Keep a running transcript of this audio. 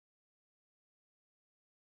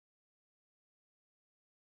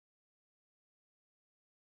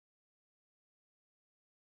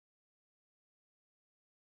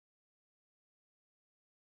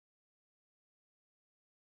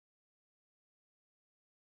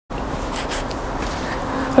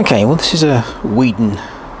Okay, well this is a Weeden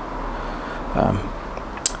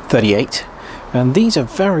 38, and these are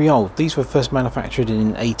very old. These were first manufactured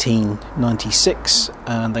in 1896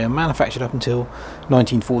 and they are manufactured up until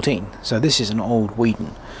 1914, so this is an old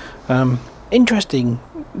Weeden. Interesting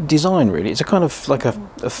design really. It's a kind of like a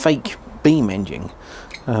fake beam engine.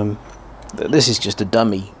 This is just a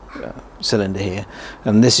dummy cylinder here,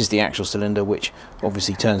 and this is the actual cylinder which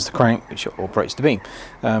obviously turns the crank which operates the beam.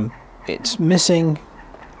 It's missing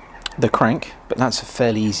the crank, but that's a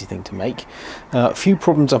fairly easy thing to make. A few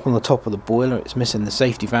problems up on the top of the boiler. It's missing the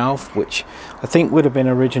safety valve, which I think would have been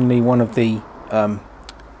originally one of the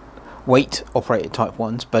weight operated type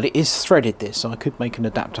ones, but it is threaded this, so I could make an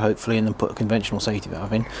adapter hopefully and then put a conventional safety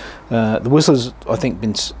valve in. The whistle's I think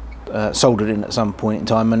been soldered in at some point in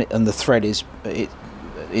time, and the thread is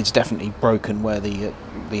it's definitely broken where the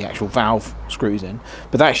actual valve screws in,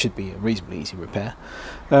 but that should be a reasonably easy repair.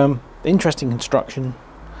 Interesting construction.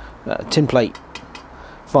 Tin plate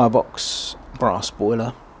firebox brass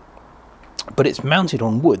boiler, but it's mounted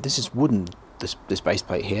on wood. This is wooden, this base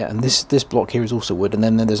plate here, and this block here is also wood, and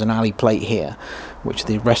then there's an alley plate here which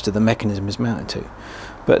the rest of the mechanism is mounted to.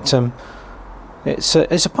 But it's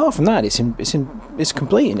apart from that, it's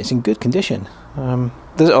complete and it's in good condition.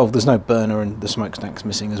 There's no burner, and the smokestack's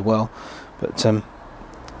missing as well, but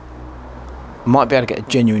might be able to get a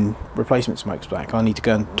genuine replacement smokestack. I need to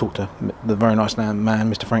go and talk to the very nice man,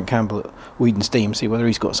 Mr. Frank Campbell at Weeden Steam, see whether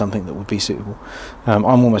he's got something that would be suitable. I'm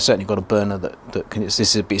almost certainly got a burner that can.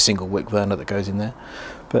 This would be a single wick burner that goes in there.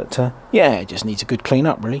 But yeah, it just needs a good clean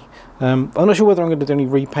up really. I'm not sure whether I'm going to do any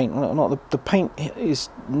repaint or not. The paint is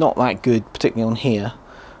not that good, particularly on here.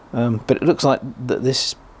 But it looks like that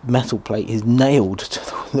this metal plate is nailed to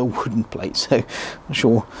the wooden plate, so I'm not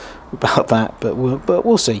sure about that, but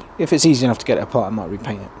we'll see. If it's easy enough to get it apart, I might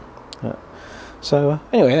repaint it. So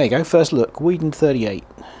anyway, there you go, first look, Weeden 38.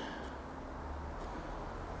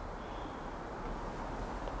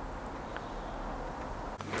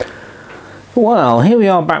 Well, here we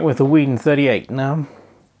are back with the Weeden 38. Now,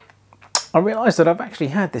 I realised that I've actually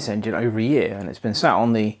had this engine over a year, and it's been sat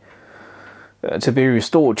on the to be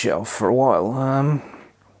restored shelf for a while.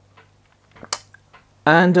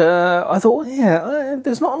 And I thought, yeah,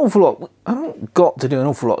 there's not an awful lot. I haven't got to do an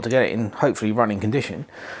awful lot to get it in hopefully running condition.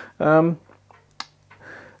 And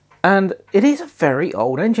it is a very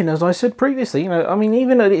old engine, as I said previously. You know, I mean,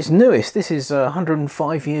 even at its newest, this is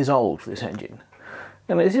 105 years old, this engine,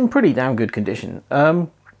 and it's in pretty damn good condition. So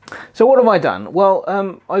what have I done? Well,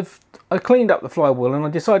 I cleaned up the flywheel, and I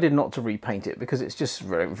decided not to repaint it because it's just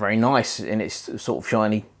very, very nice in its sort of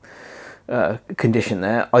shiny condition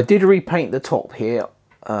there. I did repaint the top here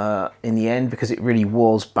in the end because it really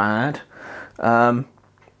was bad.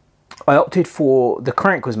 I opted for, the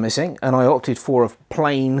crank was missing, and I opted for a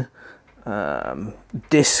plain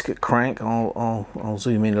disc crank. I'll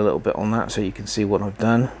zoom in a little bit on that so you can see what I've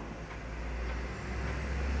done.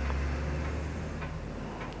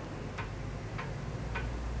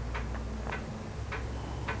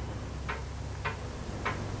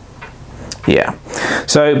 Yeah,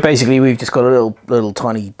 so basically we've just got a little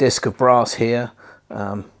tiny disc of brass here,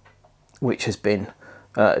 which has been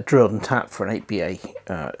drilled and tapped for an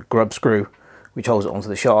 8BA grub screw, which holds it onto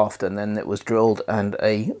the shaft, and then it was drilled and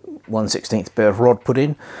a 1/16 bit of rod put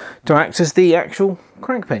in to act as the actual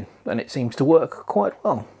crank pin, and it seems to work quite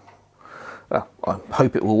well. I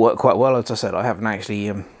hope it will work quite well. As I said, I haven't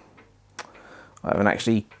actually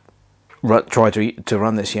tried to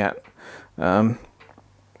run this yet.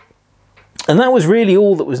 And that was really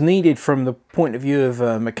all that was needed from the point of view of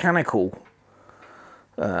mechanical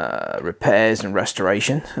repairs and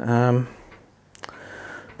restoration.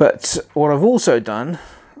 But what I've also done,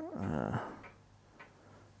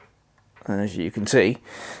 as you can see,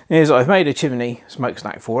 is I've made a chimney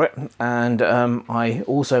smokestack for it, and I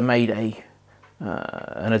also made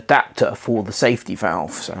an adapter for the safety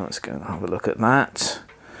valve. So let's go and have a look at that.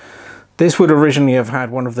 This would originally have had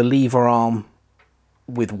one of the lever arm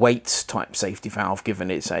with weights type safety valve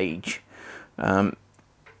given its age, and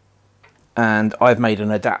I've made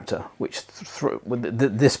an adapter which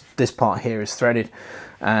this part here is threaded,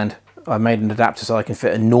 and I've made an adapter so I can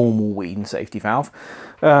fit a normal Weeden safety valve.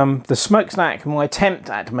 The smokestack, my attempt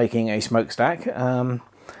at making a smokestack,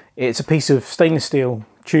 it's a piece of stainless steel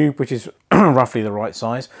tube which is roughly the right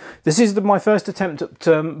size. This is my first attempt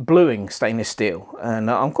at bluing stainless steel,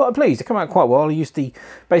 and I'm quite pleased. It came out quite well. I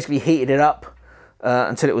basically heated it up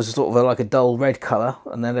until it was sort of like a dull red colour,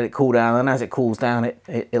 and then let it cool down, and as it cools down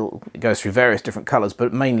it goes through various different colours,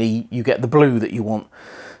 but mainly you get the blue that you want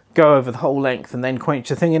go over the whole length and then quench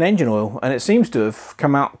the thing in engine oil, and it seems to have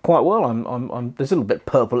come out quite well. There's a little bit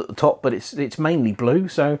purple at the top, but it's mainly blue,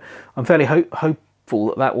 so I'm fairly hopeful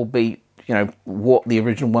that that will be, you know, what the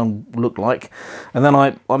original one looked like. And then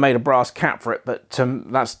I made a brass cap for it, but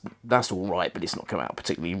that's all right, but it's not come out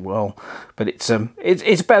particularly well. But it's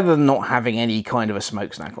better than not having any kind of a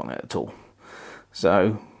smokestack on it at all.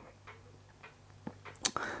 So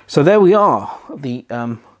there we are, the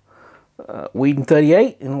Weeden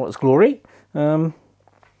 38 in all its glory. Now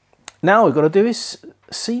we've got to do is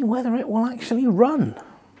see whether it will actually run.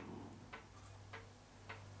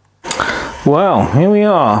 Well, here we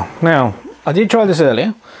are. Now, I did try this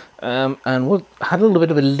earlier, and had a little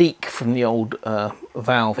bit of a leak from the old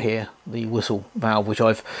valve here, the whistle valve, which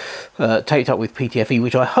I've taped up with PTFE,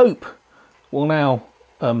 which I hope will now,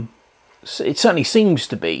 it certainly seems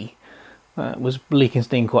to be, was leaking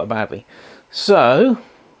steam quite badly. So,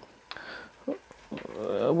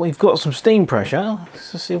 we've got some steam pressure.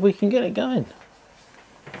 Let's see if we can get it going.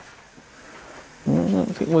 I don't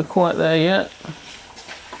think we're quite there yet.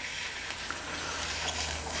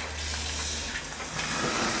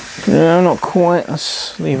 No, not quite.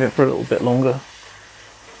 Let's leave it for a little bit longer.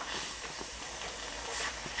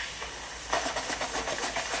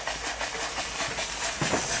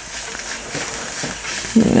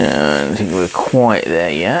 No, I don't think we're quite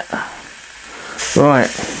there yet. Right,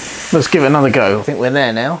 let's give it another go. I think we're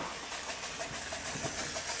there now.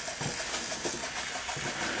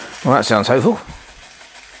 Well, that sounds hopeful.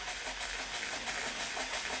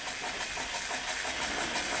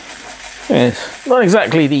 It's not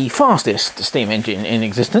exactly the fastest steam engine in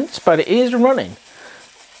existence, but it is running.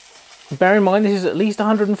 Bear in mind, this is at least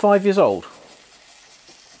 105 years old.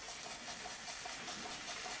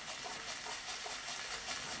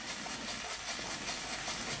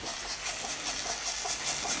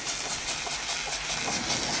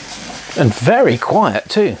 And very quiet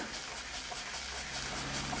too.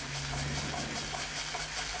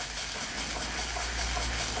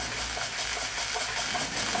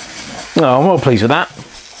 Oh, I'm well pleased with that.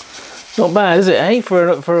 Not bad, is it, eh? For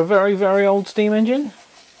a very, very old steam engine.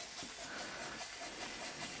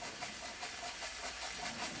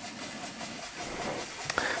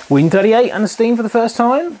 Weeden 38 under steam for the first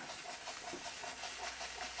time.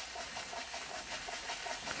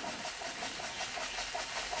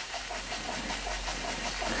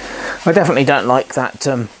 I definitely don't like that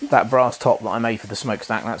that brass top that I made for the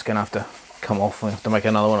smokestack. That's going to have to come off. I have to make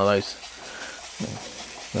another one of those.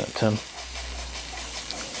 But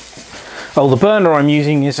oh, the burner I'm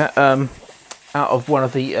using is out of one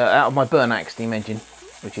of the out of my Burnack steam engine,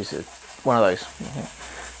 which is one of those.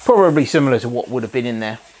 Probably similar to what would have been in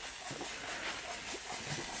there.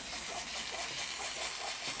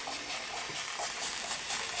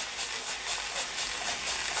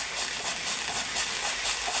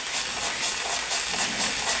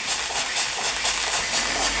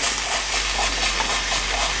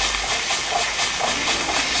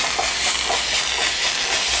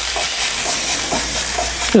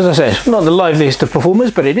 As I said, not the liveliest of performers,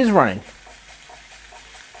 but it is running.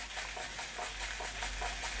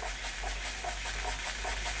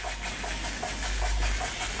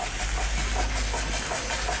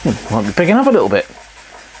 Might be picking up a little bit.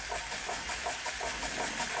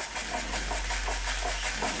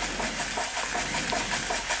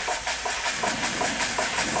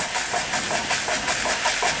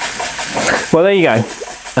 Well, there you go.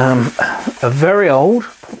 A very old,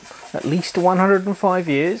 at least 105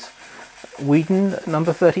 years, Weeden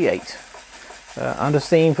number 38. Under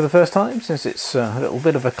steam for the first time since it's a little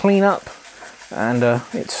bit of a clean up, and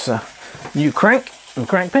it's new crank and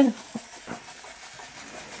crank pin.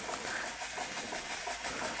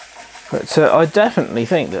 But I definitely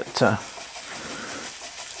think that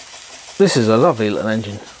this is a lovely little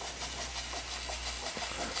engine.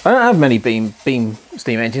 I don't have many beam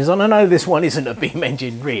steam engines on. I know this one isn't a beam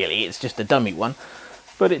engine really, it's just a dummy one.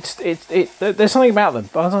 But there's something about them.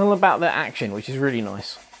 There's something about their action which is really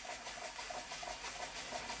nice.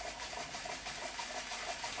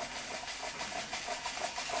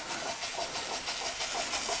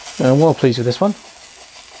 I'm well pleased with this one.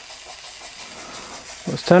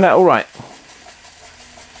 It's turned out all right.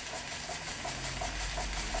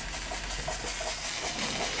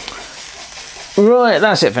 Right,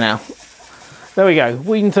 that's it for now. There we go.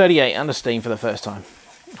 Weeden 38 under steam for the first time.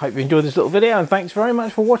 Hope you enjoyed this little video, and thanks very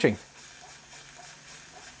much for watching.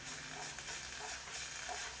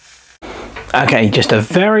 Okay, just a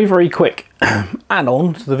very, very quick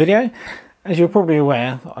add-on to the video. As you're probably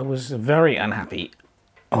aware, I was very unhappy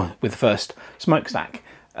with the first smokestack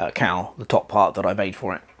cowl, the top part that I made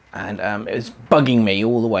for it. and it was bugging me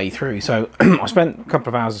all the way through. So I spent a couple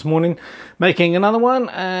of hours this morning making another one,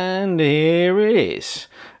 and here it is.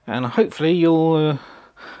 And hopefully you'll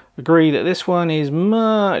agree that this one is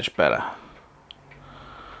much better.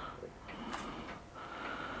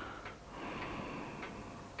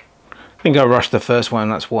 I think I rushed the first one,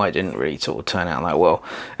 that's why it didn't really sort of turn out that well.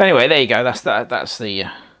 Anyway, there you go, that's the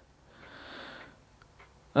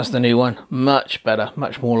new one. Much better,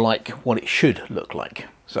 much more like what it should look like.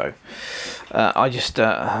 So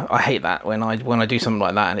I hate that when I do something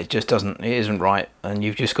like that and it isn't right, and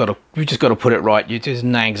you've just got to put it right. It just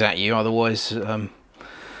nags at you, otherwise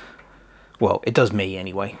well, it does me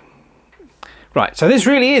anyway. Right, so this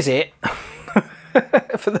really is it.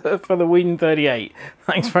 for the Weeden 38.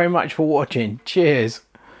 Thanks very much for watching. Cheers.